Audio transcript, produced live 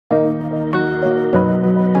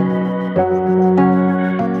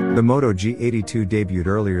The Moto G82 debuted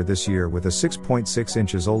earlier this year with a 6.6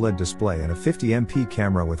 inches OLED display and a 50MP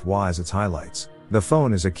camera with WAH as its highlights. The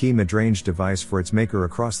phone is a key mid-range device for its maker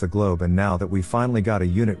across the globe, and now that we finally got a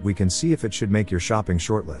unit, we can see if it should make your shopping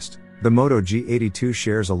shortlist. The Moto G82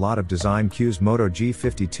 shares a lot of design cues Moto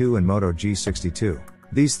G52 and Moto G62.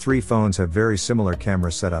 These three phones have very similar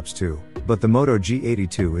camera setups too, but the Moto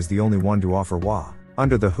G82 is the only one to offer WAH.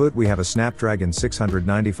 Under the hood we have a Snapdragon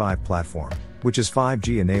 695 platform, which is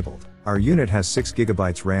 5G enabled. Our unit has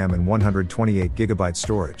 6GB RAM and 128GB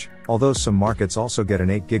storage, although some markets also get an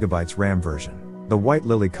 8GB RAM version. The white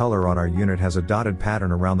lily color on our unit has a dotted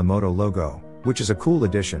pattern around the Moto logo, which is a cool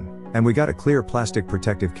addition, and we got a clear plastic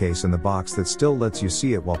protective case in the box that still lets you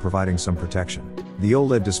see it while providing some protection. The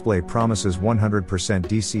OLED display promises 100%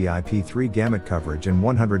 DCI-P3 gamut coverage and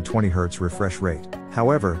 120Hz refresh rate.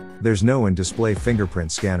 However, there's no in-display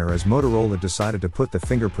fingerprint scanner, as Motorola decided to put the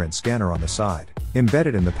fingerprint scanner on the side,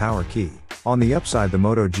 embedded in the power key. On the upside, the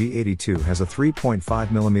Moto G82 has a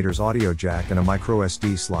 3.5mm audio jack and a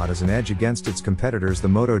microSD slot as an edge against its competitors. The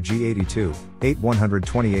Moto G82,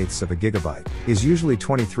 8/128 is usually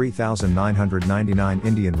 23,999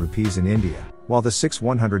 Indian rupees in India, while the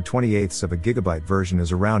 6/128 version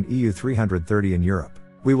is around EU 330 in Europe.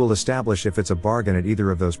 We will establish if it's a bargain at either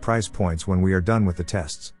of those price points when we are done with the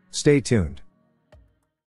tests. Stay tuned.